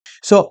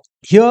So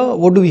here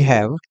what do we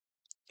have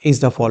is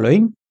the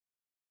following.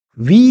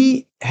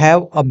 We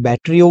have a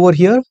battery over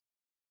here.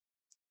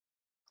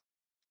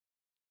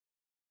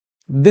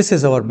 This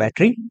is our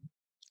battery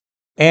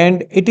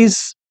and it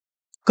is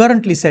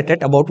currently set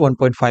at about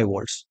 1.5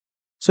 volts.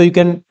 So you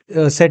can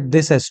set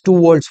this as 2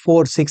 volts,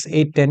 4, 6,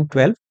 8, 10,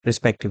 12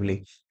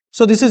 respectively.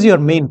 So this is your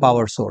main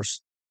power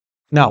source.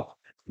 Now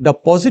the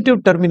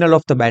positive terminal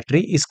of the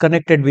battery is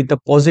connected with the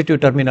positive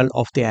terminal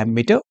of the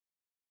ammeter.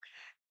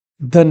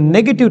 The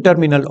negative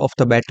terminal of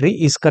the battery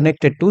is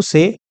connected to,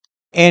 say,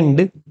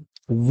 end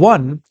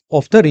 1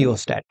 of the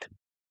rheostat.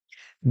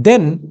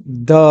 Then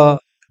the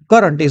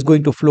current is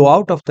going to flow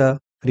out of the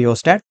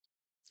rheostat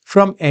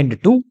from end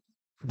 2,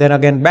 then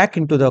again back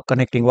into the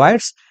connecting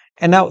wires.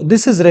 And now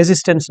this is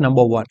resistance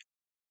number 1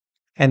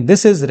 and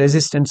this is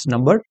resistance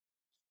number.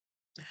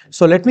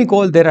 So let me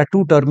call, there are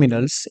two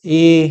terminals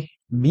A,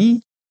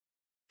 B,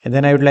 and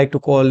then I would like to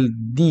call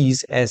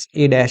these as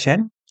A dash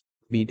and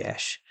B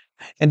dash.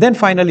 And then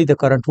finally the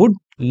current would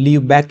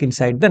leave back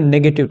inside the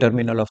negative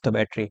terminal of the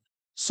battery.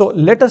 So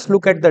let us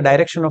look at the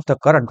direction of the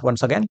current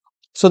once again.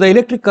 So the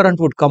electric current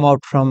would come out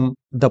from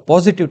the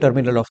positive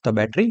terminal of the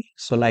battery.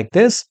 So like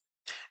this.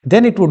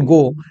 Then it would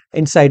go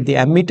inside the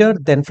ammeter.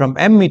 Then from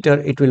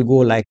ammeter it will go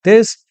like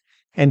this.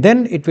 And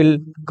then it will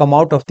come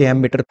out of the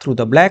ammeter through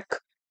the black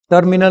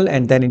terminal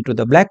and then into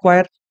the black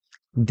wire.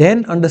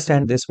 Then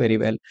understand this very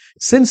well.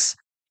 Since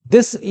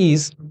this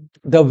is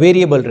the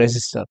variable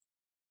resistor,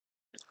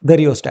 the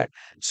rheostat.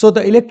 So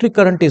the electric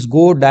current is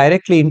go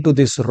directly into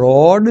this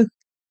rod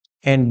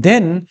and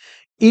then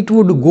it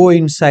would go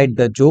inside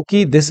the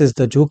jockey. This is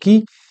the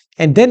jockey,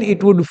 and then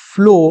it would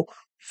flow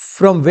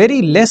from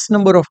very less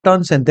number of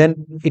turns and then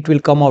it will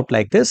come out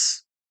like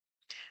this.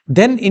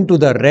 Then into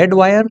the red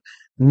wire.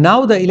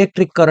 Now the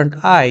electric current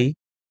I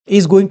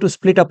is going to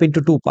split up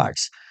into two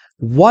parts.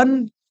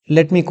 One,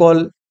 let me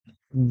call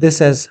this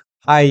as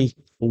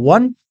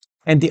I1,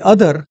 and the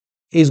other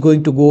is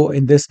going to go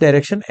in this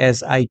direction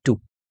as I2.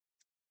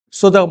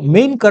 So the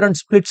main current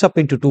splits up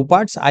into two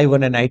parts,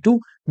 I1 and I2.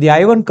 The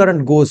I1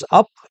 current goes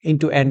up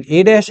into an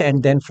A dash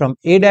and then from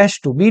A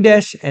dash to B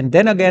dash, and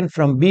then again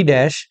from B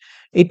dash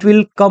it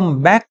will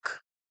come back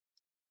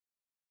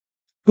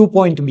to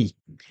point B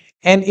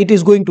and it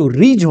is going to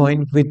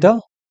rejoin with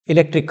the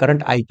electric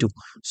current I2.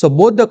 So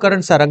both the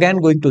currents are again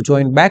going to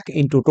join back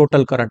into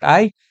total current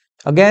I.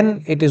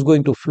 Again it is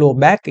going to flow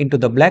back into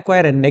the black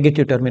wire and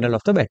negative terminal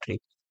of the battery.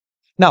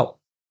 Now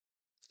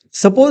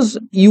suppose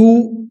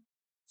you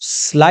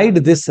slide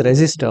this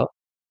resistor,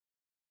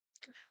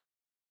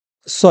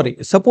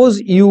 suppose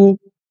you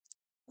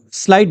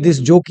slide this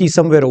jockey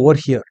somewhere over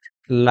here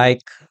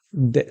like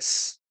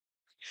this.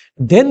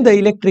 Then the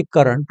electric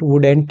current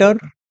would enter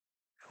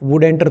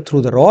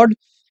through the rod.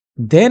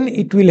 Then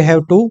it will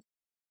have to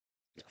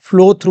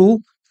flow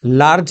through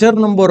larger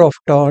number of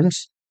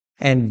turns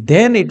and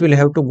then it will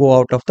have to go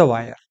out of the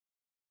wire.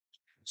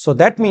 So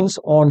that means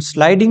on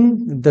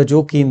sliding the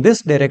jockey in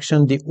this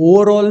direction, the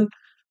overall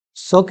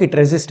circuit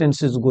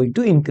resistance is going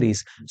to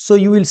increase. So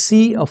you will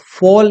see a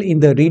fall in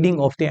the reading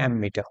of the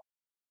ammeter.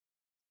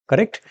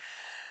 Correct?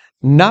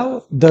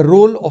 Now the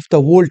role of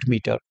the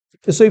voltmeter.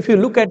 So if you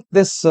look at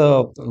this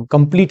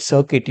complete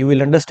circuit, you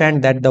will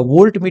understand that the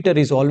voltmeter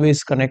is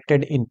always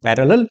connected in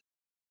parallel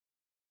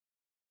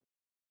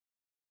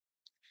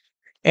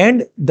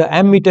and the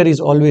ammeter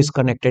is always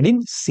connected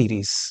in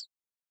series.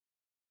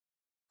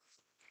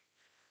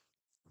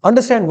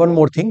 Understand one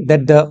more thing,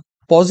 that the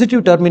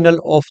positive terminal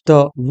of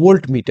the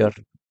voltmeter,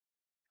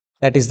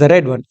 that is the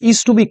red one,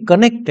 is to be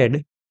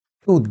connected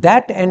to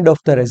that end of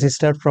the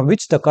resistor from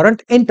which the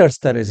current enters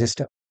the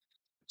resistor.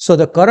 So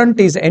the current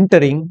is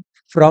entering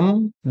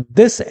from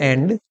this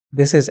end.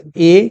 This is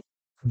A,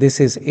 this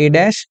is A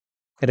dash,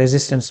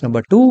 resistance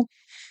number 2,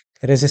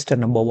 resistor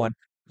number 1.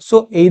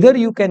 So either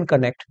you can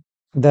connect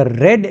the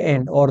red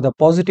end or the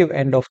positive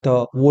end of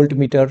the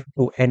voltmeter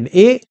to end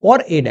A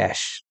or A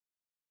dash,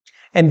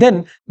 and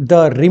then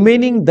the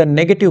remaining, the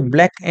negative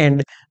black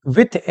end,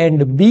 with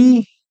end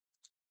B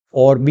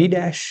or B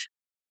dash,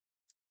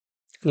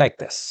 like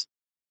this.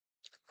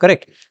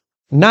 Correct?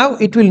 Now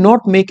it will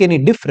not make any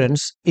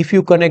difference if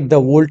you connect the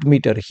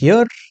voltmeter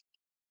here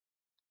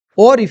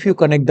or if you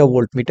connect the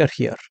voltmeter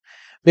here,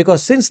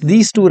 because since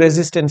these two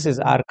resistances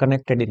are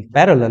connected in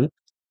parallel,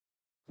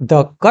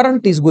 the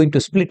current is going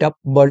to split up,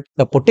 but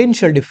the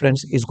potential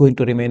difference is going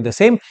to remain the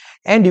same.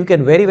 And you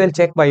can very well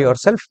check by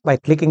yourself by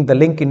clicking the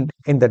link in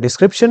the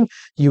description.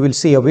 You will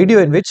see a video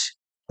in which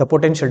the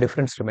potential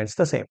difference remains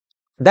the same.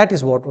 That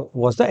is what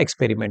was the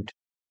experiment.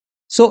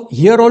 So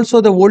here also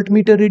the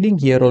voltmeter reading,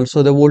 here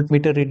also the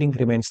voltmeter reading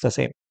remains the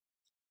same.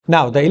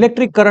 Now the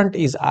electric current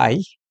is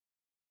I,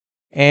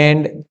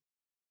 and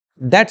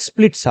that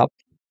splits up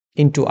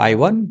into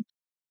I1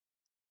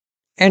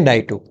 and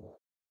I2.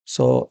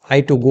 So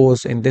I2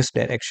 goes in this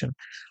direction.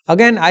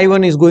 Again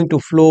I1 is going to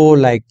flow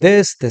like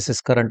this. This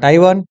is current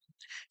I1.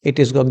 It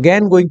is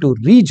again going to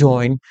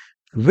rejoin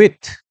with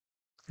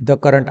the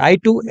current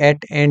I2 at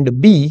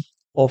end B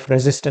of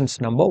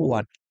resistance number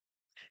 1.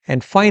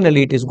 And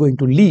finally it is going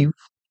to leave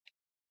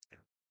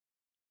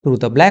through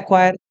the black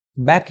wire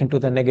back into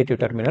the negative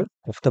terminal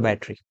of the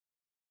battery,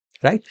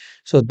 right?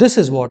 So this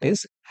is what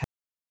is